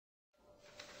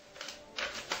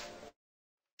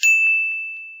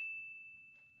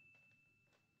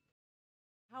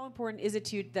How important is it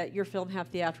to you that your film have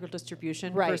theatrical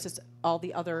distribution Right. versus all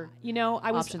the other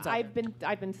options out there?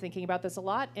 I've been thinking about this a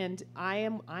lot, and I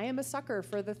am a sucker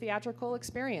for the theatrical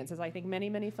experience, as I think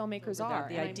many filmmakers are.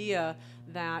 The idea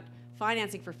that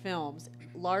financing for films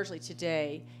largely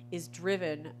today is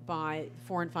driven by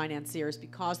foreign financiers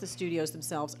because the studios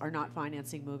themselves are not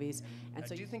financing movies. And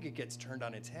so I do think it gets turned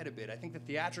on its head a bit. I think the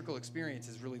theatrical experience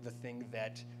is really the thing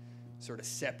that sort of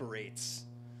separates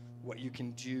what you can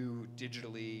do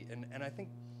digitally. And I think,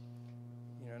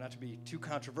 not to be too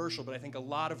controversial, but I think a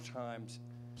lot of times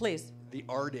please, the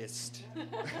artist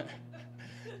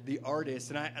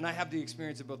and I have the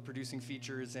experience of both producing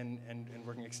features and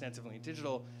working extensively in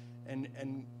digital,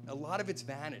 and a lot of it's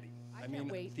vanity. I mean,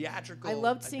 wait. Theatrical. I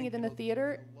loved seeing it in the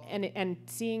theater and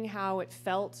seeing how it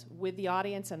felt with the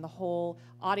audience, and the whole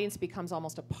audience becomes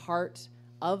almost a part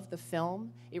of the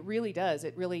film. It really does.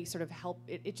 It really sort of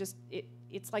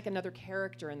it's like another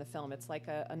character in the film. It's like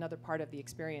another part of the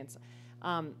experience.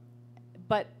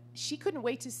 But she couldn't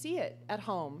wait to see it at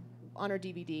home on her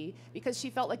DVD because she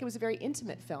felt like it was a very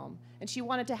intimate film, and she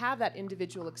wanted to have that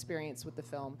individual experience with the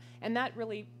film. And that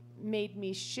really made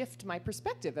me shift my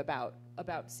perspective about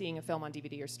seeing a film on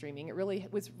DVD or streaming. It really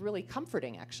was really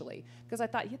comforting, actually, because I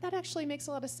thought, yeah, that actually makes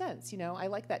a lot of sense. I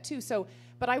like that too. So,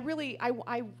 but I really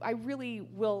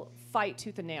will fight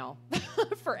tooth and nail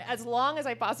for as long as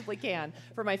I possibly can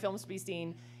for my films to be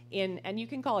seen in, and you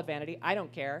can call it vanity, I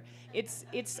don't care.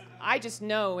 I just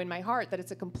know in my heart that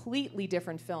it's a completely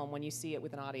different film when you see it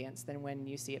with an audience than when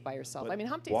you see it by yourself. But I mean,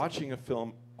 Humpty. watching a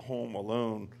film home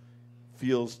alone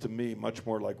feels to me much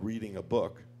more like reading a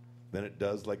book than it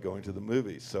does like going to the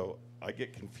movies. So I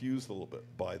get confused a little bit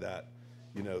by that,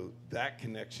 that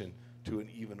connection to an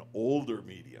even older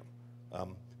medium.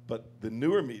 But the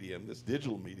newer medium, this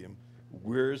digital medium,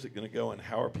 where is it going to go, and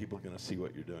how are people going to see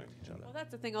what you're doing? Well,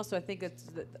 that's the thing also. I think it's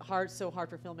so hard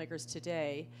for filmmakers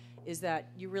today is that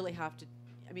you really have to,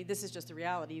 this is just the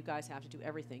reality. You guys have to do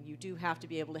everything. You do have to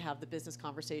be able to have the business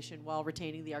conversation while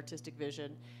retaining the artistic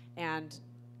vision and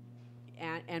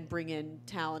bring in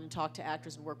talent and talk to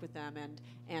actors and work with them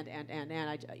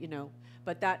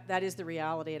but that is the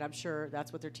reality, and I'm sure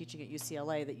that's what they're teaching at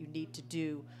UCLA, that you need to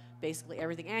do basically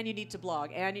everything, and you need to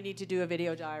blog, and you need to do a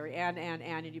video diary,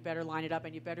 and you better line it up,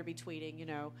 and you better be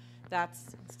tweeting,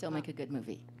 that's... Still make a good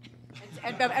movie.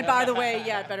 And by the way,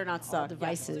 it better not suck. All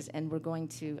devices, and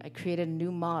I created a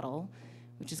new model,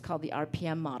 which is called the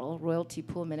RPM model, royalty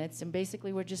pool minutes, and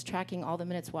basically we're just tracking all the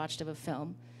minutes watched of a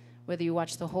film, whether you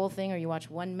watch the whole thing or you watch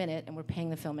 1 minute, and we're paying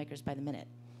the filmmakers by the minute,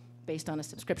 based on a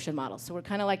subscription model. So we're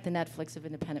kind of like the Netflix of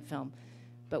independent film,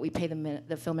 but we pay the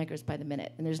filmmakers by the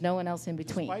minute, and there's no one else in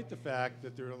between. Despite the fact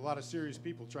that there are a lot of serious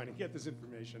people trying to get this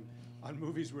information on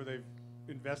movies where they've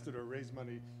invested or raised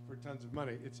money for tons of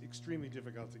money, it's extremely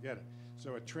difficult to get it.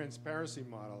 So a transparency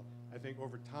model, I think,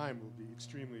 over time will be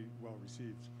extremely well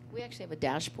received. We actually have a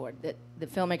dashboard that the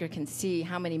filmmaker can see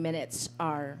how many minutes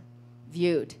are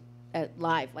viewed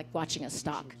live, like watching a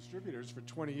stock. Distributors for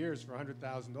 20 years for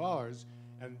 $100,000,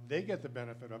 and they get the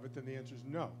benefit of it, then the answer is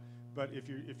no. But if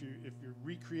you're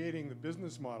recreating the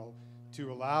business model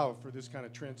to allow for this kind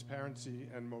of transparency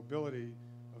and mobility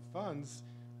of funds,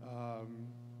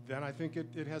 then I think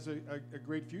it has a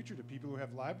great future to people who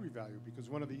have library value. Because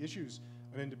one of the issues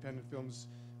on independent films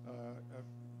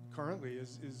currently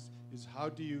is how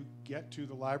do you get to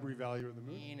the library value of the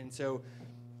movie? And so,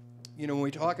 when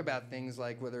we talk about things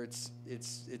like whether it's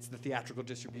the theatrical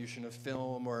distribution of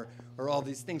film or all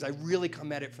these things, I really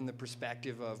come at it from the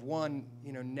perspective of, one,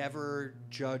 never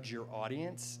judge your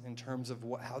audience in terms of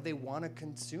how they want to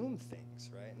consume things,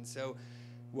 right? And so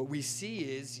what we see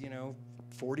is,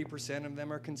 40% of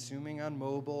them are consuming on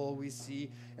mobile. We see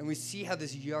how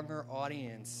this younger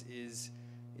audience is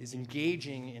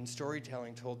engaging in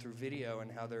storytelling told through video,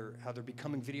 and how they're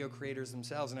becoming video creators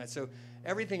themselves. And so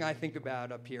everything I think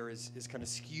about up here is kind of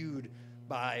skewed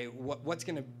by what is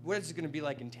it going to be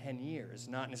like in 10 years,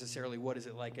 not necessarily what is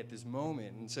it like at this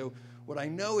moment. And so what I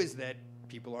know is that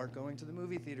people aren't going to the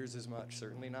movie theaters as much,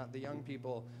 certainly not the young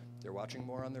people. They're watching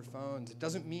more on their phones. It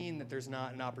doesn't mean that there's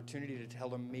not an opportunity to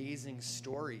tell amazing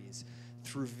stories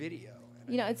through video.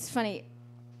 It's funny.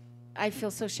 I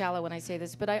feel so shallow when I say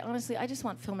this, but I just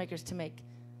want filmmakers to make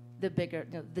the bigger,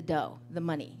 the dough, the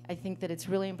money. I think that it's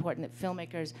really important that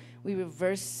filmmakers, we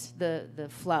reverse the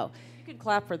flow. You can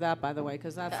clap for that, by the way,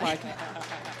 because that's like...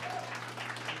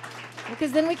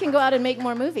 Because then we can go out and make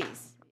more movies.